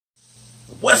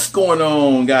What's going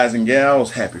on, guys and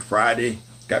gals? Happy Friday.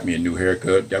 Got me a new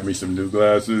haircut, got me some new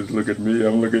glasses. Look at me,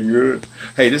 I'm looking good.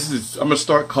 Hey, I'm gonna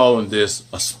start calling this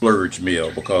a splurge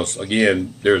meal because,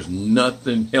 again, there's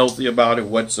nothing healthy about it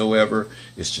whatsoever.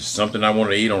 It's just something I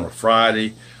want to eat on a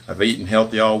Friday. I've eaten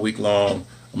healthy all week long.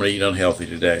 I'm gonna eat unhealthy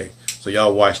today. So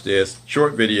y'all watch this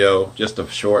short video, just a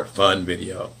short fun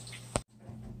video.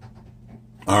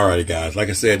 Alrighty, guys, like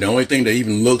I said, the only thing that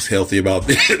even looks healthy about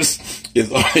this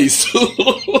is all these two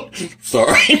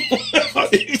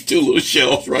these two little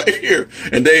shells right here.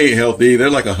 And they ain't healthy.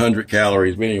 They're like 100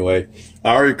 calories. But anyway,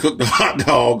 I already cooked the hot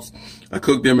dogs. I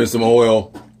cooked them in some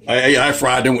oil. I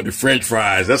fried them with the French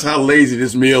fries. That's how lazy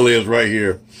this meal is right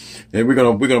here. And we're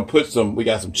gonna put we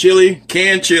got some chili,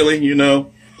 canned chili, you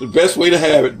know. The best way to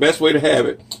have it,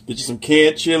 Get you some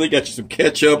canned chili, got you some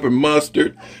ketchup and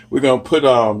mustard. We're gonna put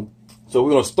so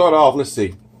we're going to start off, let's see,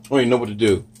 I don't even know what to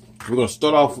do. We're going to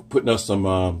start off with putting us some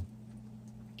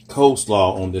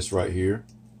coleslaw on this right here.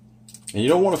 And you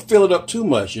don't want to fill it up too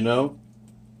much, you know.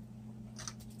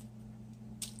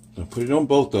 I'll put it on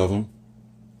both of them.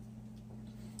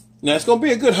 Now, it's going to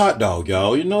be a good hot dog,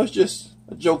 y'all. You know, it's just,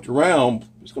 I joked around.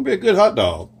 It's going to be a good hot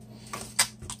dog.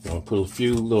 I'm going to put a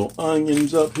few little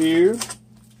onions up here.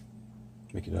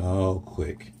 Make it all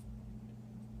quick.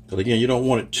 But again, you don't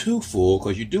want it too full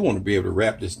because you do want to be able to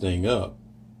wrap this thing up.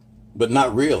 But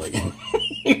not really.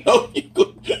 You know,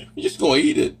 you're just going to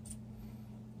eat it.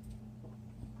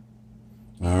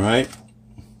 All right.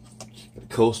 Got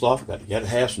the coleslaw. Got to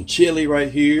have some chili right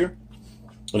here.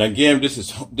 And again, this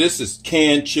is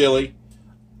canned chili.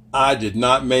 I did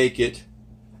not make it.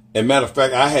 As a matter of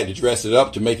fact, I had to dress it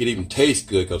up to make it even taste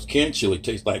good because canned chili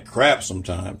tastes like crap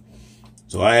sometimes.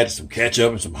 So I added some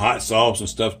ketchup and some hot sauce and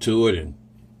stuff to it, and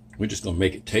we're just going to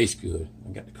make it taste good.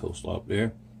 I got the coleslaw up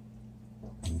there.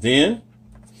 And then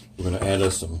we're going to add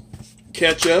us some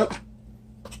ketchup.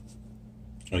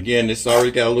 Again, this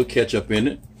already got a little ketchup in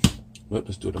it. But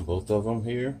let's do it on both of them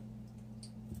here.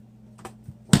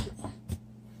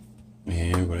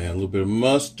 And we're going to add a little bit of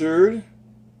mustard.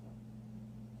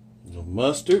 A little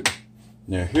mustard.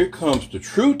 Now here comes the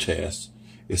true test.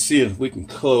 Is seeing if we can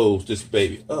close this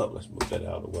baby up. Let's move that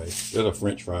out of the way. There's our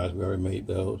French fries. We already made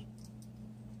those.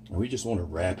 And we just want to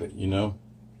wrap it, you know.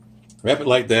 Wrap it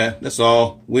like that. That's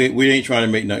all. We ain't trying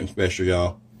to make nothing special,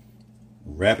 y'all.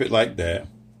 Wrap it like that.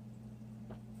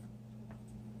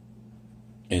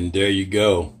 And there you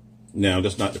go. Now,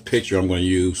 that's not the picture I'm going to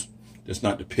use. That's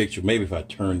not the picture. Maybe if I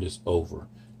turn this over.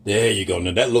 There you go.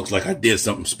 Now, that looks like I did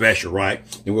something special, right?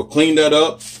 And we'll clean that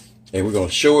up. And we're going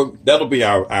to show it. That'll be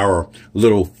our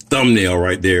little thumbnail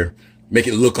right there. Make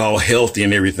it look all healthy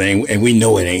and everything. And we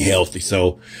know it ain't healthy.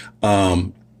 So,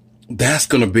 that's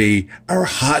going to be our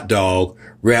hot dog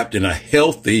wrapped in a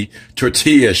healthy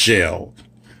tortilla shell.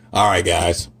 All right,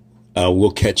 guys.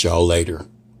 We'll catch y'all later.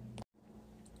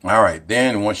 All right.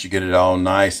 Then once you get it all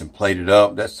nice and plated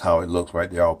up, that's how it looks right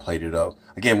there, all plated up.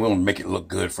 Again, we want to make it look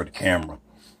good for the camera.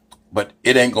 But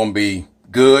it ain't going to be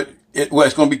good. Well,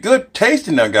 it's going to be good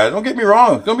tasting now, guys. Don't get me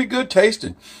wrong. It's going to be good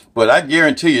tasting. But I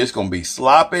guarantee you it's going to be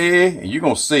sloppy. And you're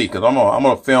going to see because I'm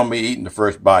going to film me eating the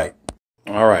first bite.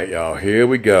 All right, y'all, here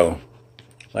we go.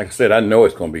 Like I said, I know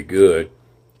it's going to be good.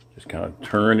 Just kind of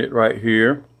turn it right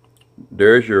here.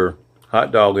 There's your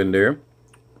hot dog in there.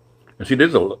 And see,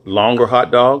 these are longer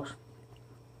hot dogs.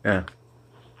 Yeah.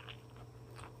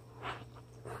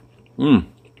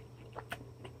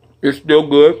 It's still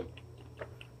good.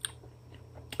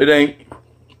 It ain't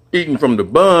eating from the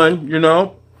bun, you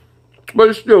know, but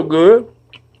it's still good.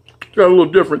 It's got a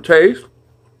little different taste.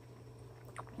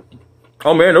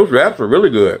 Oh man, those wraps are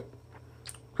really good.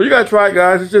 So you gotta try it,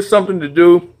 guys. It's just something to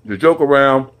do, to joke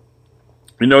around.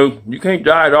 You know, you can't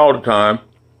diet all the time.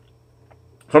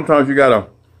 Sometimes you gotta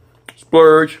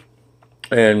splurge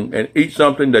and eat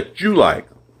something that you like.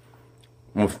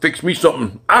 I'm gonna fix me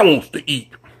something I want to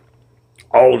eat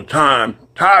all the time.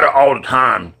 Tired of all the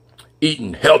time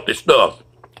eating healthy stuff.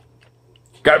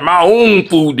 Got my own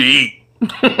food to eat.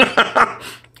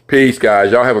 Peace,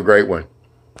 guys. Y'all have a great one.